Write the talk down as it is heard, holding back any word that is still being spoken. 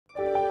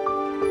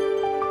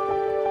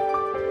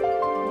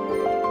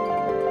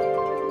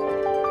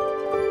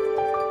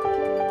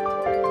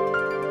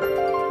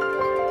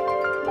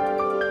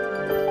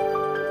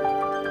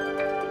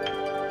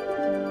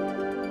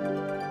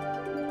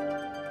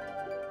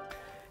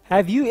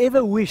Have you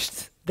ever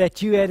wished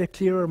that you had a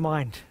clearer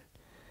mind?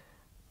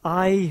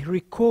 I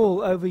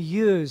recall over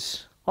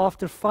years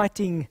after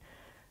fighting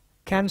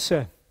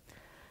cancer,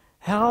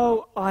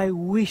 how I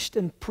wished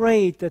and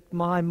prayed that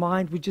my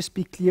mind would just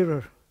be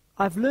clearer.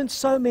 I've learned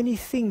so many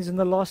things in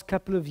the last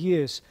couple of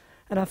years,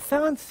 and I've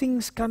found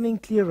things coming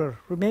clearer,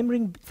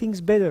 remembering things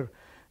better,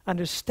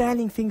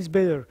 understanding things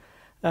better,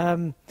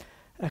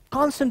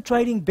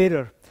 concentrating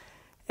better.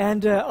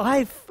 And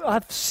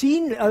I've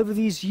seen over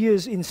these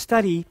years in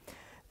study,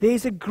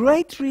 there's a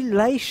great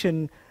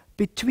relation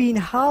between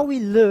how we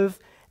live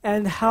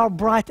and how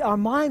bright our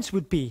minds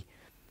would be.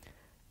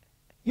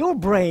 Your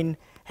brain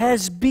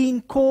has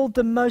been called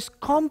the most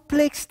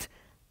complex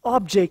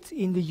object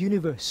in the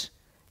universe.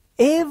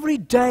 Every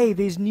day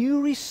there's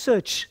new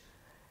research.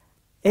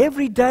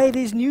 Every day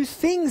there's new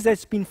things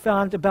that's been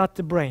found about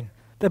the brain.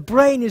 The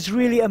brain is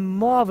really a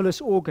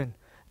marvelous organ.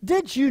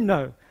 Did you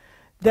know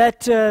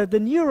that the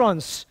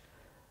neurons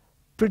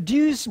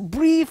produce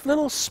brief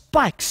little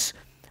spikes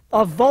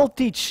of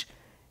voltage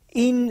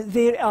in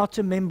their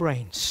outer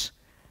membranes?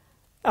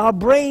 Our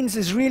brains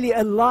is really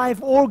a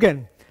live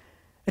organ.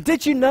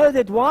 Did you know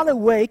that while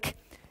awake,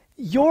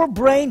 your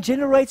brain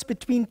generates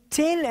between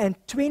 10 and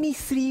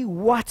 23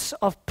 watts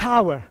of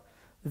power?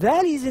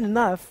 That is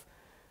enough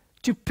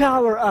to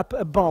power up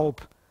a bulb.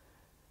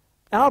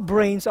 Our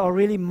brains are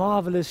really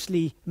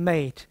marvelously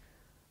made.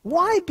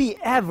 Why be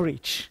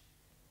average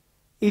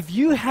if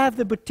you have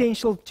the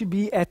potential to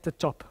be at the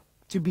top,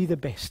 to be the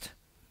best?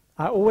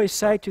 I always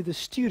say to the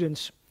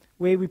students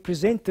where we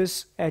present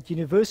this at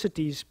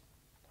universities,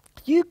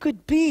 you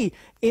could be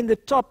in the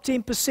top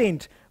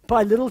 10%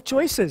 by little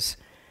choices.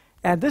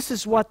 And this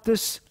is what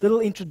this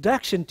little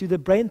introduction to the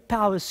Brain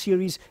Power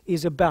series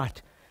is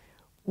about.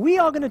 We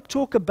are going to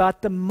talk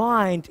about the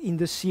mind in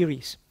this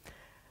series.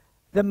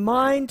 The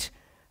mind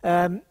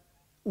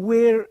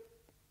where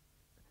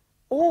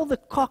all the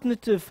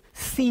cognitive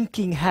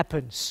thinking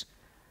happens.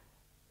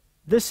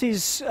 This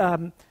is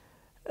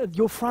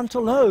your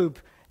frontal lobe.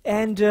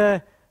 And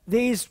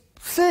there's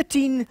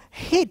 13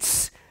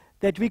 hits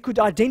that we could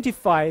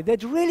identify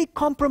that really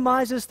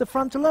compromises the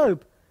frontal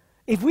lobe.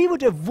 If we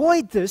would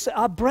avoid this,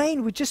 our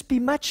brain would just be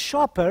much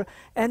sharper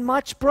and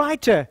much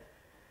brighter.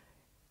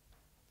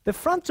 The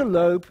frontal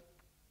lobe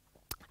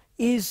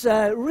is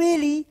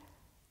really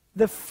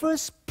the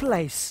first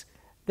place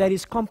that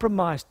is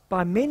compromised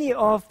by many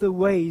of the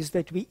ways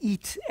that we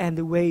eat and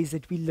the ways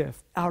that we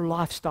live, our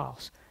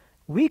lifestyles.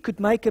 We could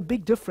make a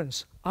big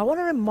difference. I want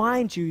to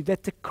remind you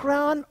that the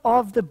crown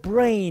of the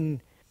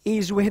brain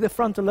is where the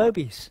frontal lobe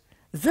is.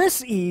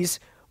 This is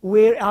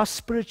where our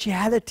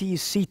spirituality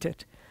is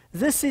seated.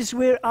 This is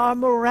where our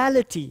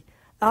morality,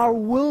 our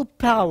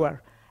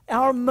willpower,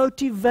 our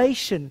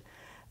motivation,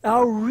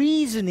 our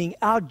reasoning,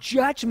 our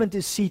judgment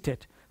is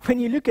seated.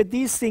 When you look at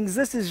these things,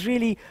 this is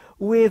really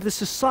where the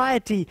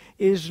society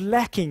is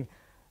lacking.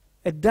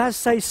 It does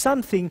say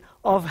something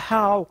of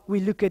how we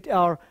look at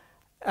our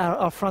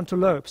frontal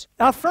lobes.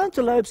 Our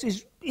frontal lobes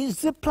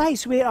is the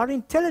place where our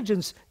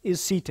intelligence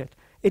is seated.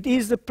 It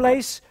is the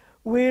place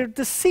where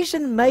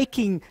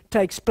decision-making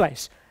takes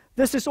place.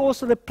 This is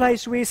also the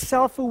place where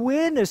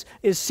self-awareness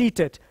is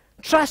seated,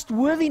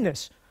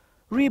 trustworthiness,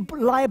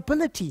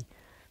 reliability.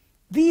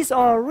 These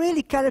are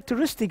really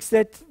characteristics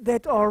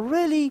that are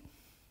really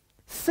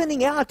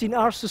thinning out in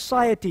our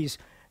societies.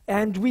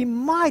 And we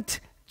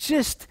might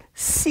just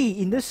see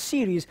in this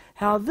series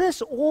how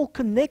this all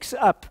connects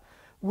up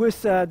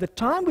with the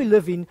time we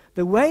live in,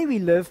 the way we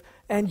live,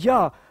 and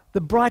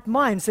the bright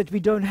minds that we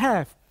don't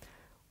have.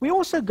 We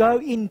also go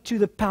into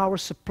the power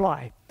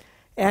supply.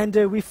 And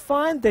we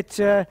find that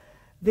there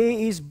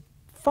is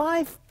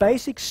 5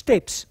 basic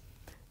steps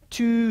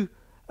to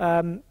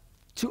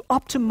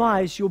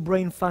optimize your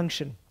brain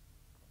function.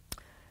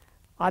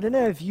 I don't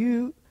know if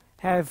you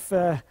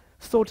have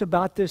thought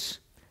about this,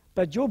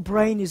 but your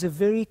brain is a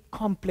very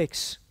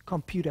complex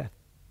computer.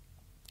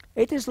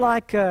 It is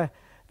like a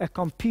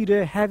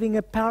computer having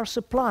a power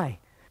supply.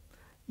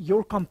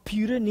 Your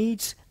computer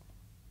needs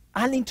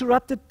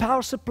uninterrupted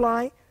power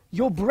supply.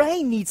 Your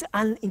brain needs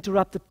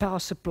uninterrupted power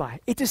supply.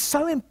 It is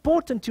so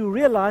important to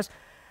realize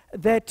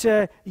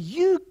that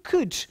you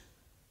could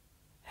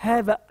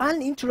have an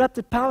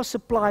uninterrupted power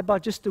supply by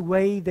just the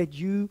way that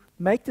you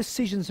make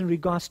decisions in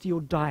regards to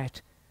your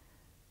diet.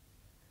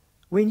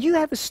 When you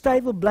have a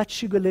stable blood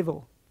sugar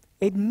level,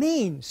 it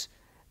means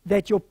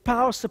that your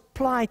power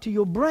supply to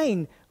your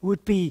brain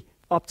would be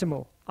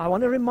optimal. I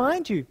want to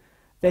remind you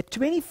that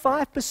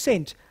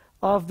 25%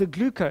 of the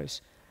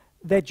glucose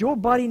that your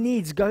body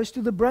needs goes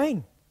to the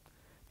brain.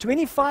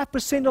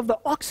 25% of the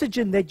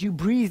oxygen that you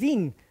breathe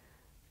in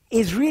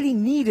is really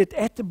needed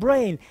at the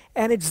brain.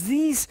 And it's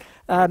these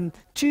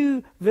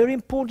 2 very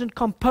important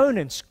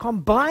components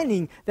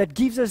combining that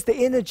gives us the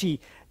energy,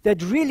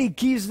 that really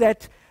gives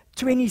that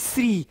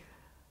 23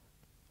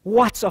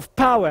 watts of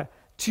power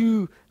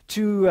to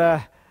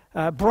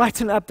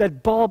brighten up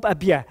that bulb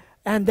up here.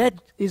 And that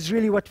is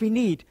really what we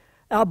need.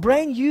 Our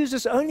brain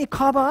uses only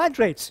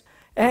carbohydrates.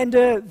 And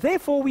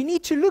therefore, we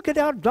need to look at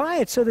our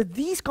diet so that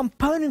these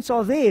components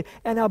are there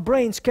and our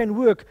brains can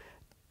work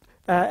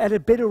at a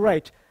better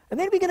rate. And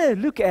then we're going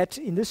to look at,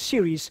 in this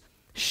series,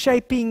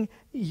 shaping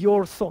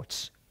your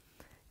thoughts.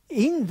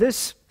 In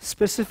this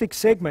specific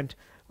segment,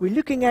 we're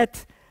looking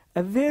at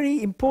a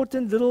very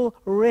important little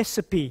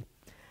recipe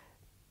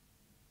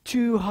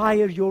to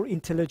higher your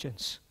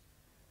intelligence.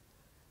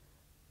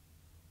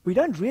 We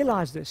don't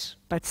realize this,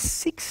 but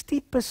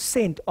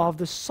 60% of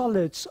the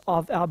solids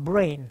of our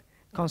brain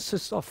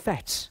consists of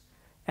fats.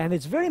 And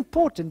it's very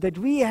important that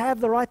we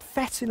have the right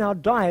fats in our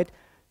diet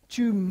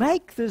to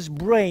make this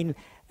brain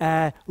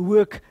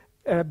work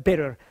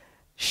better.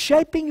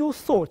 Shaping your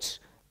thoughts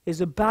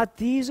is about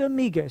these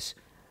omegas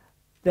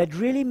that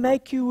really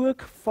make you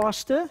work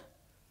faster,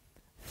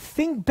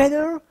 think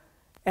better,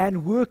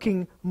 and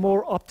working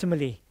more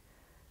optimally.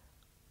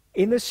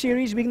 In this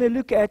series, we're going to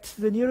look at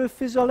the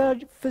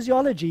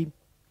neurophysiology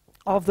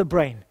of the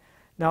brain.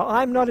 Now,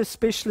 I'm not a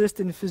specialist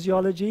in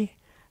physiology,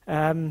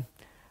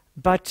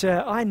 but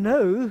I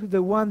know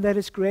the one that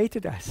has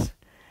created us.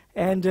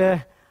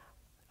 And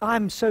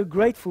I'm so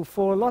grateful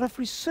for a lot of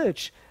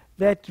research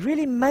that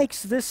really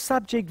makes this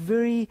subject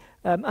very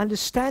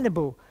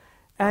understandable.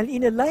 And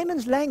in a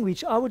layman's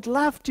language, I would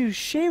love to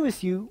share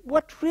with you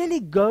what really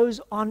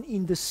goes on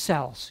in the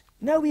cells.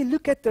 Now, we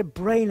look at the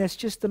brain as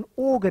just an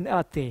organ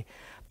out there.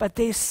 But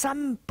there's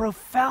some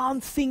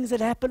profound things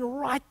that happen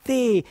right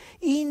there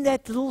in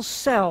that little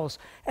cells.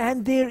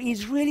 And there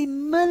is really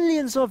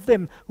millions of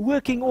them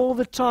working all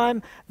the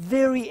time,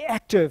 very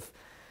active.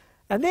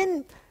 And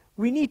then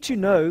we need to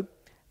know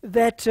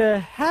that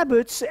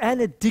habits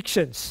and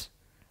addictions,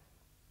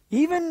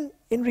 even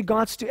in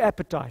regards to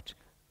appetite,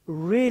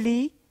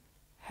 really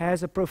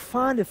has a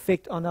profound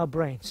effect on our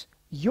brains.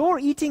 Your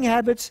eating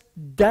habits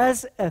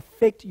does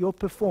affect your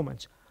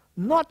performance.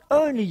 Not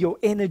only your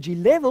energy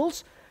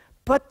levels,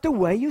 but the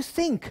way you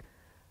think.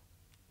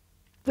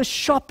 The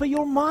sharper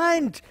your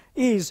mind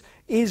is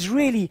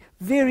really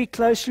very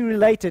closely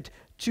related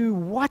to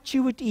what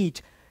you would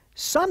eat.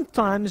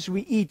 Sometimes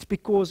we eat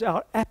because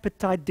our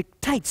appetite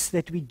dictates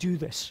that we do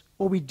this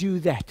or we do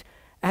that.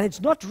 And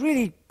it's not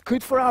really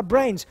good for our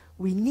brains.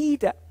 We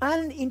need an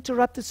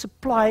uninterrupted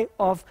supply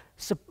of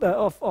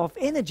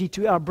energy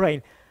to our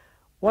brain.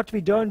 What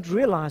we don't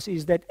realize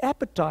is that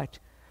appetite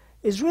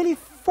is really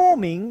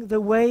forming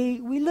the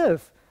way we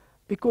live,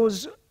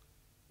 because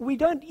we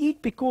don't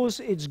eat because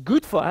it's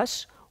good for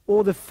us,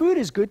 or the food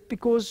is good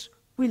because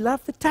we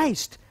love the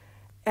taste.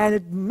 And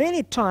it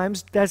many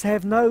times does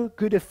have no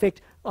good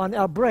effect on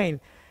our brain.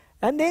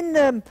 And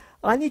then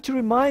I need to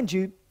remind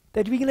you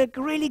that we're going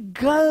to really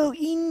go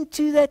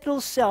into that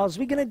little cells.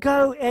 We're going to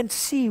go and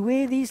see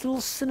where these little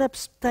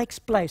synapse takes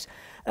place,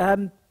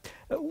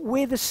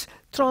 where this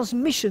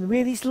transmission,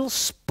 where these little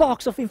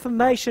sparks of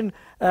information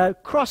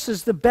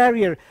crosses the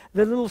barrier,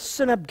 the little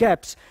synapse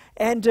gaps.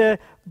 And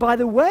by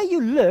the way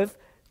you live,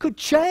 could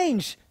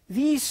change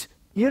these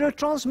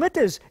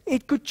neurotransmitters.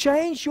 It could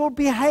change your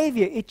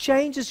behavior. It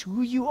changes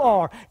who you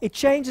are. It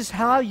changes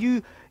how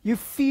you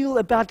feel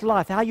about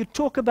life, how you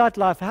talk about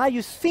life, how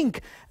you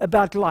think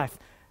about life.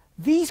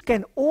 These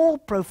can all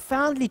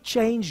profoundly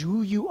change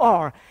who you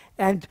are.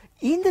 And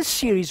in this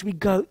series, we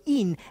go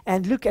in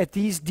and look at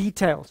these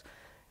details.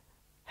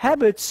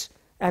 Habits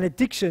and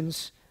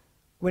addictions,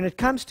 when it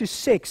comes to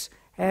sex,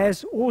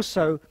 has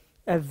also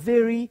a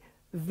very,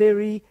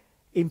 very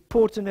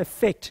important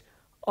effect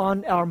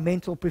on our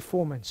mental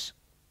performance.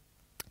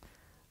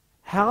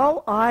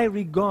 How I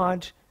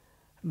regard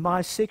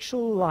my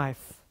sexual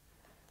life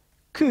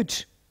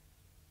could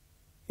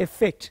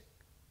affect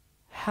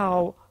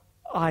how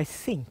I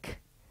think.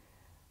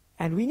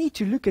 And we need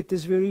to look at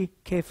this very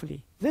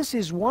carefully. This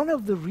is one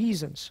of the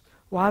reasons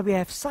why we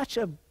have such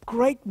a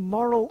great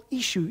moral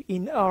issue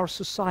in our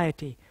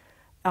society.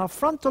 Our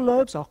frontal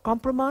lobes are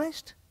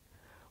compromised.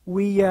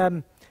 We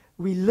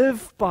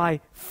live by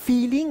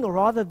feeling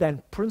rather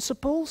than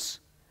principles.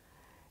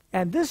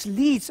 And this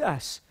leads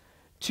us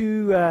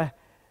to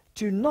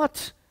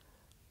not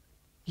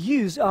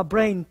use our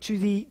brain to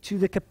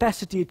the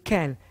capacity it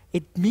can.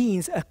 It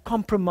means a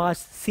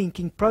compromised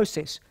thinking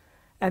process.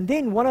 And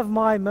then one of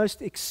my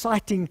most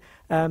exciting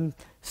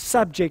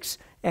subjects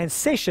and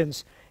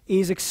sessions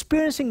is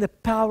experiencing the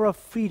power of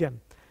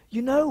freedom.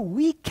 You know,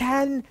 we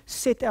can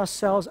set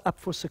ourselves up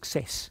for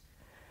success.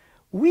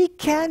 We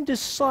can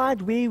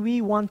decide where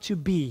we want to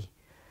be.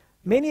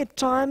 Many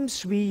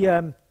times we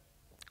go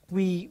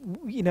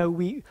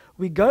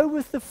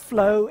with the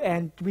flow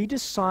and we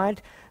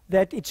decide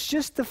that it's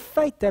just the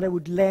fate that I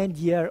would land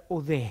here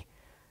or there.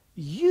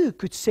 You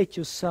could set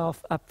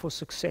yourself up for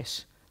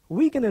success.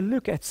 We're going to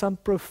look at some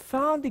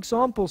profound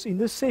examples in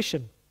this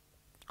session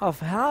of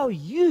how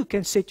you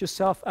can set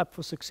yourself up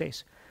for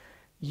success.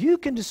 You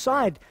can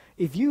decide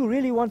if you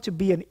really want to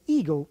be an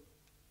eagle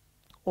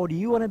or do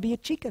you want to be a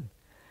chicken.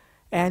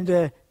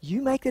 And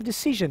you make a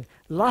decision.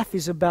 Life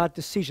is about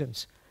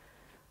decisions.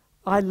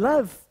 I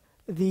love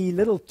the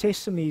little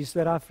testimonies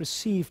that I've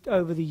received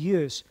over the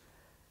years,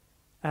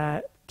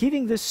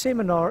 giving this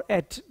seminar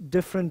at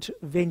different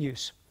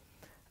venues.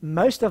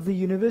 Most of the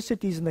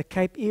universities in the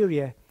Cape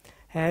area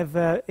have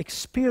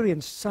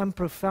experienced some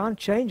profound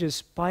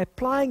changes by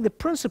applying the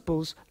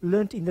principles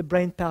learned in the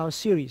Brain Power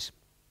series.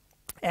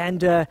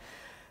 And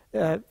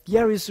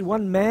here is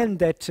one man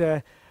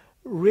that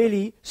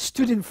really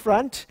stood in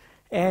front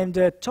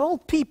and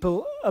told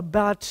people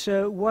about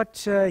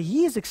what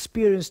he has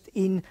experienced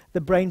in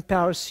the Brain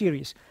Power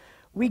series.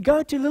 We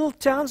go to little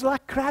towns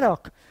like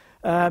Cradock,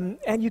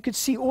 and you could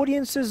see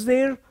audiences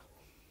there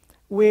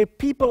where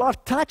people are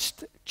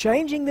touched,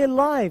 changing their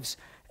lives,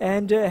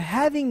 and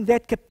having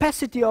that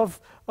capacity of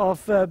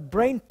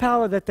brain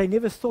power that they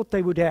never thought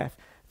they would have.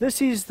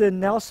 This is the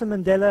Nelson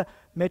Mandela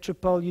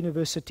Metropole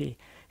University,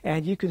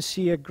 and you can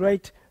see a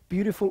great,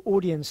 beautiful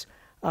audience.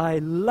 I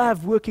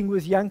love working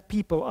with young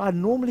people. I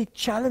normally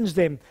challenge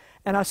them,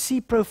 and I see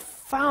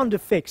profound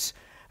effects.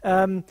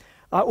 I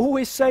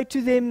always say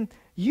to them,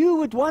 you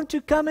would want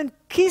to come and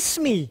kiss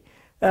me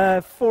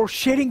for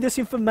sharing this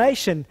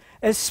information,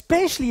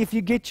 especially if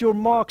you get your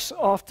marks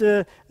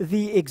after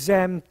the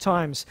exam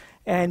times.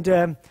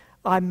 And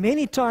I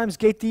many times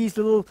get these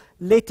little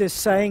letters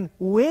saying,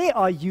 where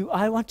are you?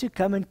 I want to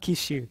come and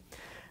kiss you.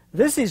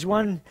 This is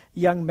one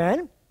young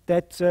man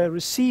that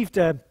received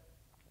a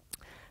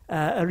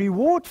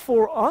reward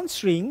for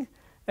answering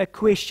a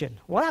question.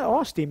 What I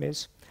asked him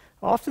is,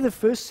 after the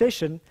first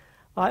session,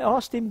 I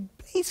asked him,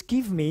 please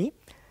give me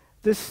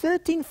the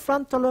 13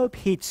 frontal lobe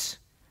hits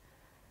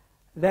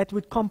that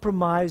would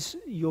compromise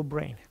your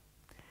brain.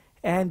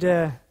 And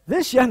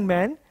this young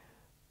man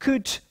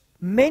could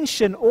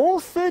mention all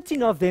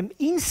 13 of them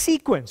in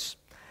sequence.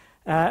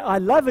 I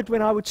love it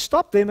when I would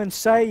stop them and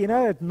say, you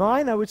know, at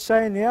 9 I would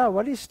say, yeah,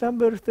 what is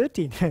number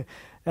 13?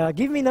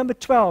 Give me number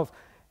 12.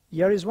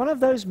 Here is one of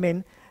those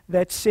men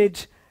that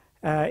said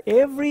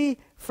every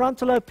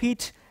frontal lobe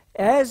hit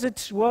as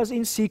it was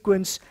in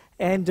sequence,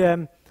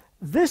 and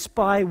this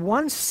by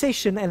one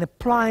session and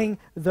applying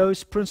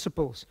those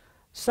principles.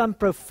 Some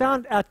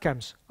profound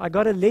outcomes. I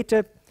got a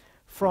letter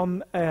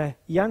from a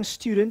young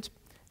student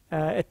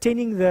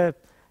attending the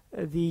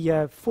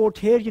Fort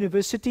Hare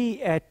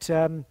University at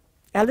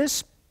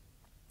Alice,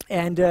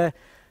 and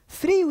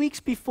 3 weeks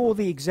before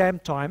the exam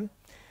time,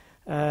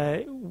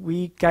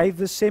 we gave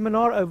the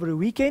seminar over a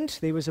weekend.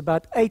 There was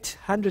about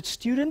 800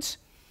 students,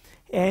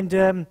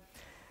 and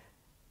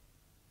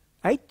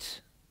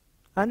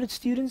 800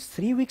 students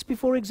 3 weeks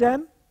before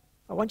exam.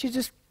 I want you to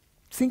just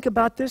think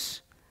about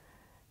this.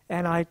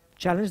 And I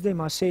challenged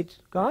them. I said,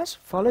 guys,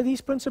 follow these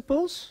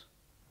principles.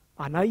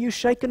 I know you're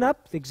shaken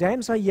up. The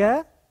exams are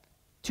here.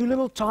 Too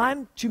little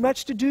time, too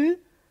much to do.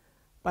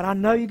 But I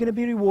know you're going to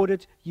be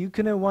rewarded. You're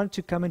going to want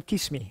to come and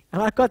kiss me.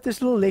 And I got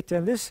this little letter.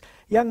 And this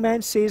young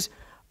man says,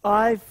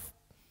 I've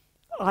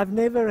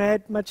never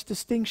had much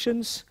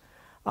distinctions.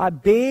 I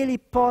barely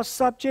passed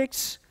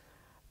subjects.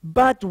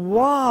 But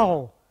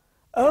wow,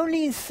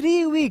 only in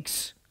 3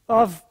 weeks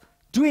of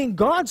doing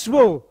God's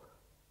will,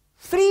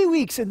 3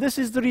 weeks, and this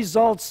is the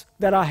results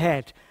that I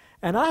had.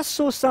 And I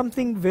saw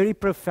something very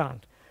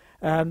profound.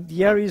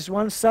 Here is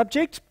one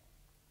subject.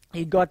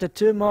 He got a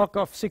term mark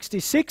of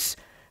 66,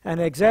 and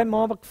an exam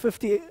mark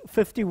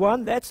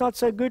 51. That's not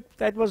so good.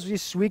 That was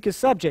his weakest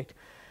subject.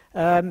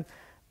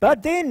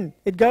 But then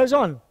it goes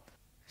on.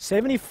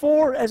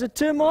 74 as a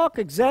term mark,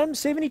 exam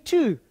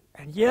 72.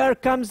 And here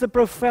comes the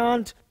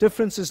profound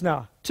differences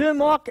now. Term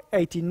mark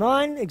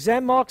 89,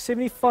 exam mark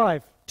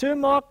 75.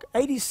 Term mark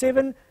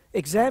 87,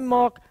 exam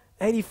mark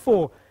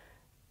 84.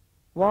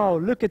 Wow,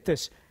 look at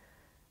this.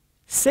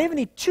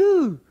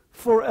 72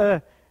 for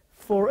a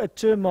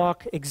term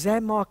mark,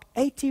 exam mark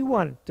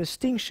 81,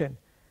 distinction.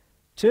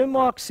 Term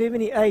mark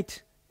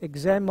 78,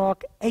 exam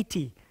mark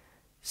 80.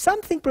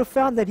 Something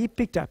profound that he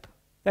picked up,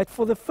 that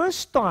for the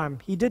first time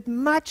he did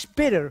much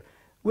better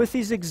with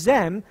his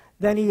exam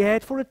than he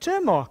had for a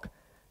term mark.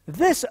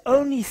 This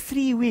only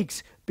 3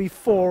 weeks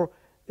before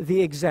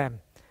the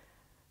exam.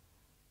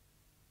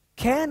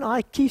 Can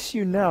I kiss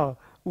you now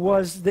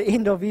was the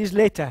end of his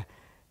letter.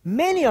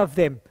 Many of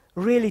them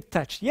really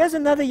touched. Here's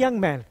another young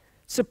man,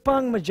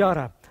 Tsepang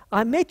Majara.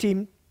 I met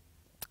him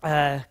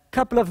a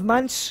couple of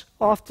months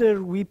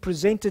after we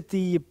presented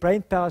the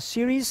Brain Power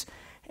series,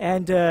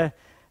 and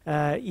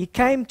he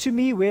came to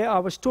me where I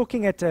was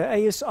talking at the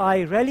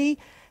ASI rally,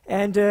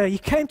 and he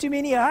came to me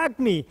and he hugged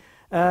me.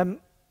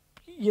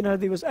 You know,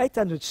 there was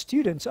 800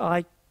 students.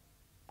 I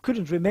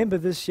couldn't remember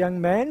this young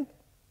man.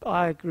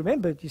 I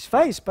remembered his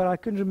face, but I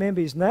couldn't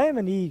remember his name,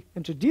 and he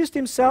introduced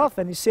himself,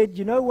 and he said,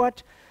 you know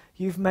what,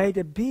 you've made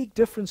a big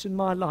difference in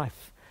my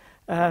life.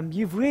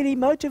 You've really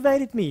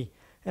motivated me.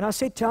 And I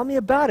said, tell me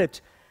about it.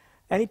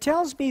 And he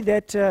tells me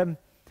that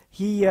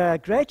he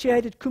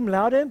graduated cum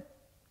laude,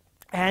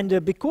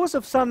 and because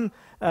of some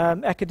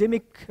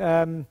academic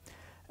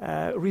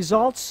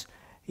results,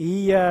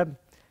 he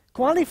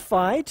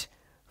qualified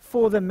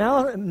for the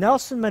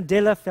Nelson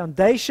Mandela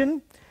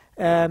Foundation,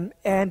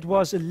 and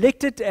was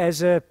elected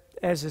as a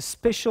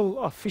special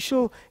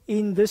official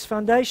in this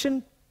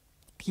foundation.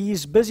 He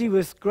is busy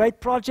with great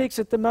projects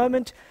at the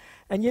moment,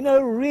 and you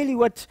know, really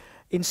what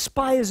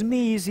inspires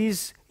me is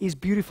his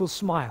beautiful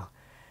smile.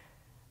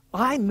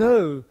 I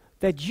know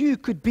that you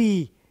could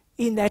be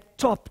in that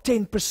top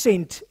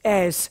 10%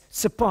 as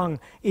Sepang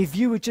if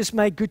you would just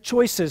make good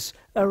choices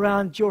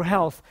around your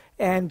health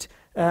and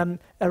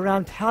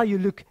around how you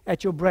look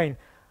at your brain.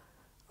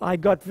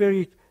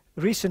 Very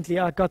recently,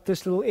 I got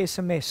this little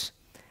SMS.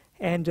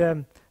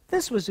 And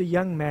this was a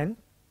young man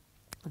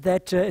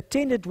that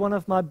attended one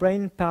of my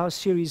Brain Power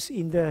series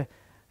in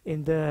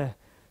the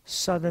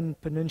Southern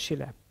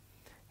Peninsula.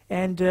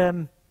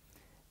 And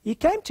he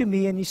came to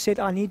me and he said,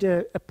 I need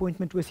an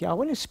appointment with you. I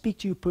want to speak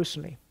to you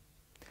personally.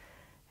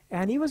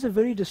 And he was a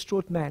very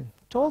distraught man.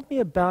 Told me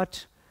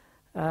about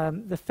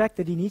the fact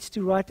that he needs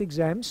to write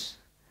exams.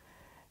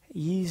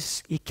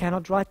 He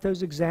cannot write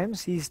those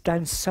exams. He's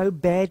done so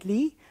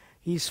badly.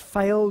 He's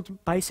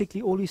failed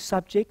basically all his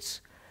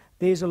subjects.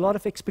 There's a lot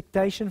of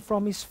expectation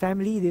from his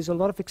family. There's a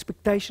lot of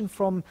expectation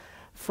from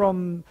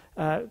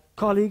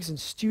colleagues and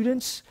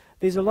students.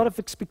 There's a lot of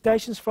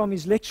expectations from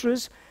his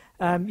lecturers.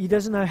 He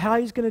doesn't know how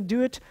he's going to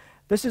do it.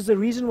 This is the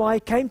reason why he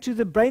came to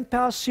the Brain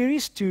Power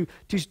series, to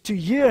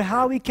hear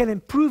how he can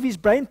improve his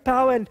brain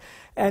power.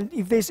 And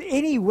if there's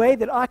any way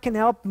that I can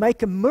help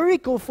make a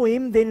miracle for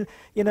him, then,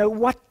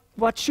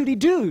 what should he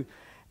do?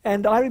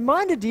 And I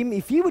reminded him,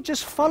 if he would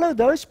just follow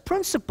those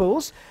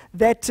principles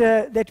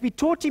that we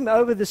taught him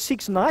over the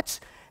 6 nights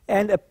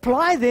and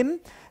apply them,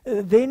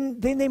 then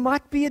there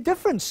might be a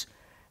difference.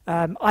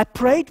 I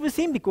prayed with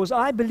him because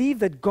I believe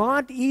that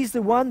God is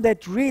the one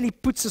that really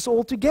puts us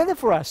all together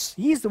for us.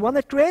 He's the one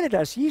that created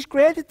us. He's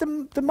created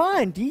the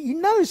mind. He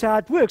knows how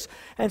it works.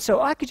 And so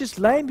I could just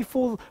lay him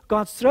before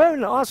God's throne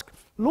and ask,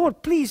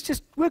 Lord, please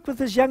just work with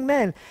this young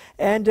man.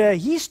 And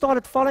he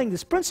started following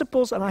these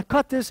principles, and I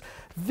got this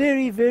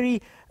very,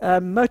 very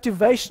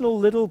motivational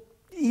little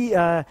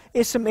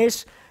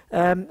SMS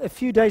a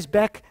few days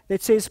back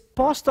that says,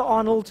 Pastor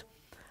Arnold,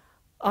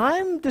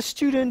 I'm the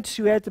student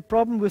who had the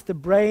problem with the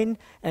brain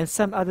and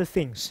some other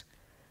things.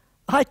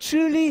 I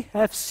truly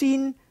have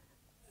seen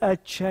a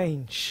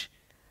change.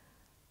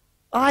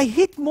 I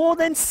hit more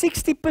than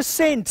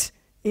 60%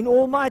 in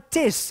all my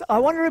tests. I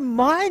want to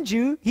remind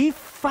you, he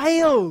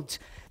failed.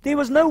 There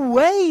was no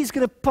way he's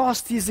going to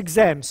pass these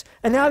exams.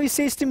 And now he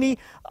says to me,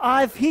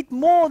 I've hit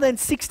more than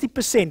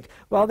 60%.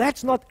 Well,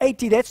 that's not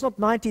 80, that's not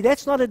 90,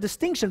 that's not a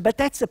distinction, but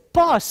that's a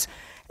pass.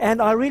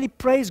 And I really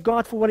praise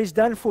God for what he's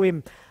done for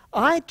him.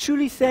 I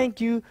truly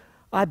thank you.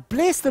 I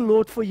bless the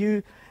Lord for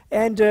you.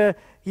 And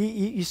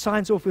he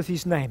signs off with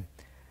his name.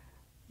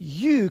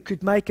 You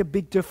could make a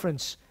big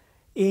difference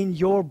in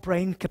your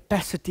brain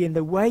capacity and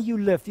the way you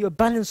live, your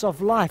balance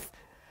of life.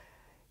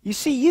 You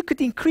see, you could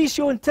increase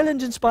your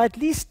intelligence by at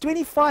least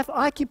 25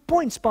 IQ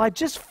points by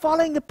just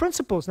following the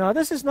principles. Now,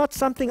 this is not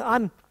something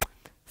I'm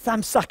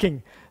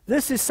thumb-sucking.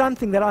 This is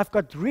something that I've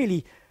got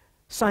really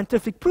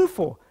scientific proof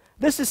for.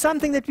 This is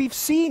something that we've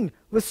seen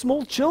with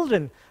small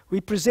children.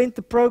 We present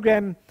the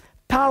program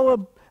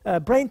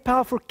Brain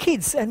Power for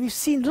Kids, and we've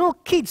seen little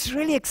kids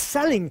really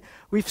excelling.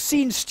 We've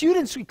seen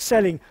students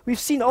excelling. We've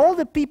seen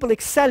older people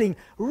excelling,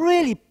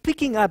 really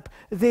picking up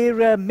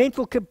their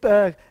mental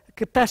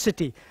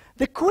capacity.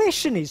 The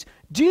question is,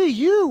 do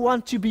you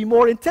want to be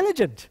more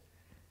intelligent?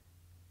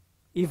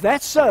 If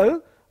that's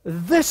so,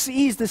 this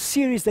is the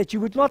series that you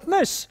would not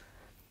miss.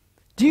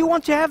 Do you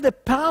want to have the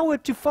power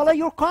to follow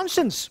your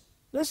conscience?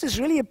 This is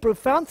really a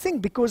profound thing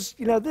because,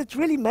 that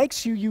really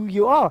makes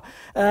you are.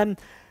 Do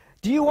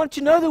you want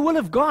to know the will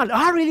of God?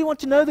 I really want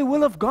to know the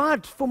will of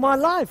God for my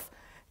life.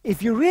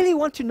 If you really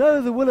want to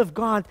know the will of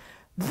God,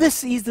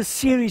 this is the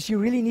series you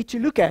really need to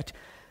look at.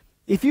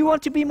 If you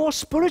want to be more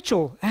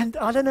spiritual, and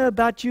I don't know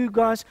about you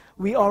guys,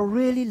 we are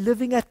really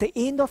living at the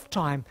end of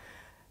time.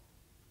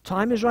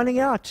 Time is running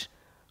out.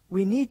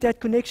 We need that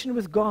connection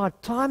with God.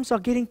 Times are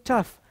getting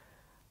tough.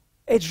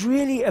 It's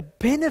really a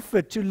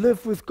benefit to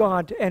live with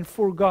God and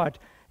for God.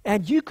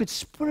 And you could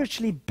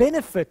spiritually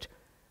benefit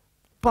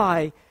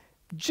by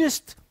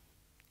just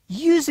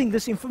using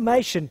this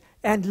information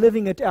and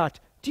living it out.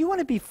 Do you want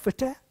to be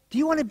fitter? Do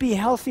you want to be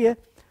healthier?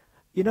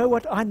 You know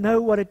what? I know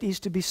what it is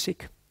to be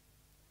sick.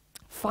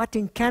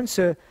 Fighting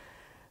cancer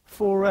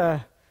for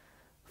a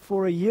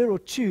year or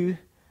two,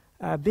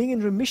 being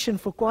in remission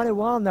for quite a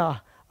while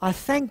now. I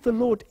thank the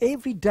Lord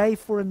every day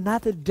for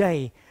another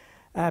day.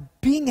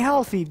 Being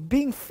healthy,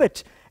 being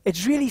fit,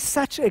 it's really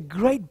such a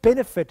great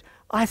benefit.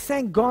 I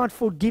thank God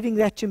for giving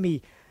that to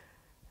me.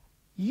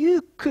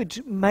 You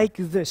could make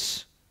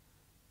this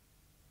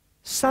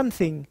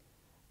something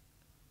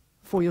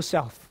for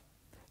yourself.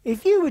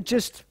 If you would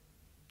just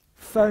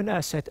phone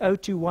us at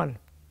 021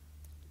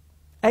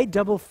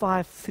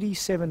 855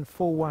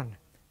 3741,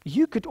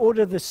 you could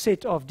order the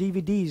set of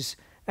DVDs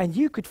and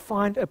you could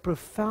find a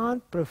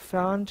profound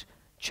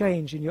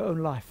change in your own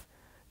life.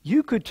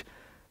 You could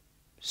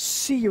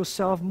see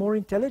yourself more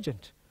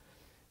intelligent.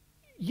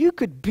 You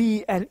could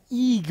be an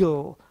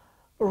eagle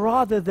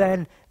rather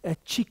than a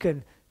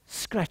chicken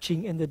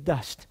scratching in the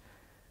dust.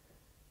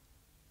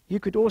 You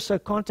could also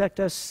contact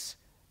us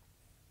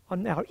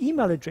on our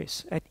email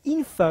address at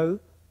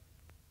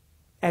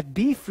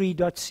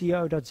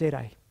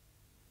info@befree.co.za.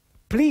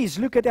 Please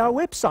look at our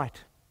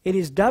website. It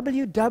is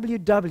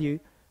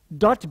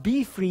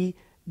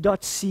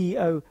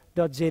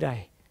www.befree.co.za.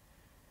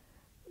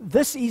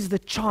 this is the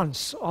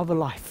chance of a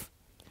life.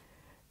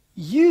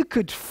 You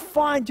could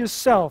find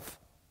yourself,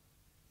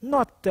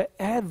 not the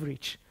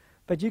average,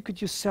 but you could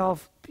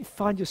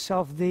find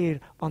yourself there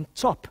on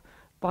top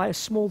by a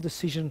small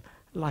decision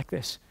like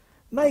this.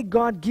 May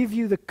God give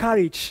you the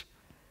courage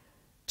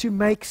to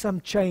make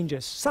some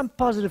changes, some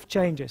positive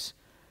changes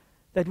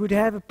that would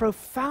have a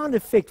profound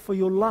effect for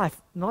your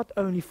life, not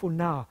only for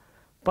now,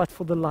 but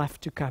for the life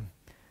to come.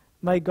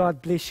 May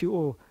God bless you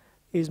all,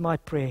 is my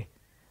prayer.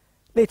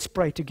 Let's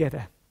pray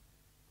together.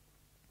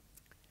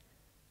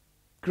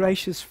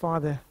 Gracious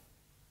Father,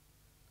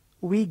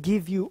 we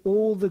give you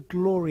all the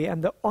glory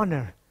and the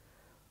honor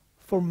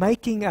for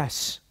making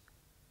us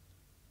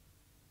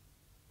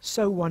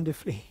so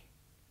wonderfully.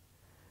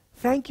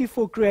 Thank you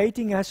for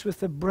creating us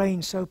with a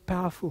brain so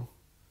powerful.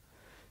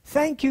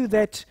 Thank you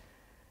that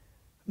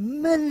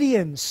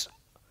millions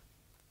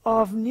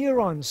of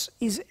neurons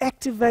is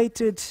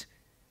activated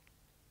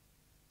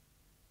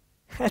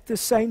at the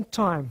same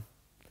time,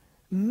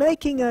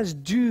 making us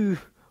do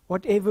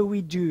whatever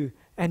we do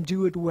and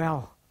do it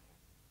well.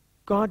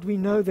 God, we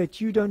know that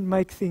you don't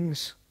make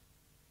things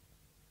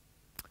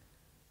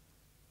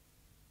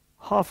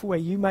halfway.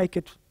 You make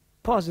it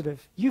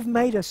positive. You've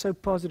made us so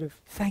positive.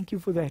 Thank you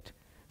for that.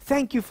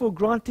 Thank you for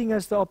granting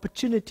us the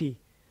opportunity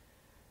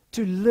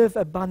to live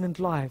abundant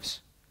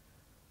lives.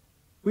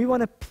 We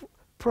want to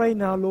pray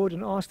now, Lord,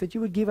 and ask that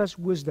you would give us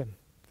wisdom.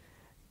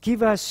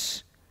 Give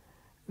us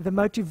the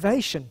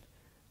motivation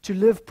to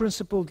live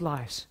principled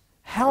lives.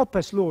 Help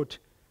us, Lord,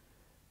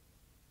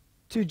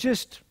 to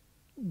just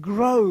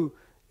grow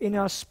in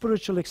our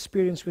spiritual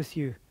experience with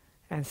you.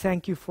 And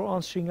thank you for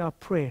answering our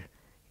prayer.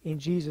 In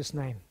Jesus'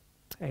 name,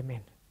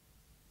 amen.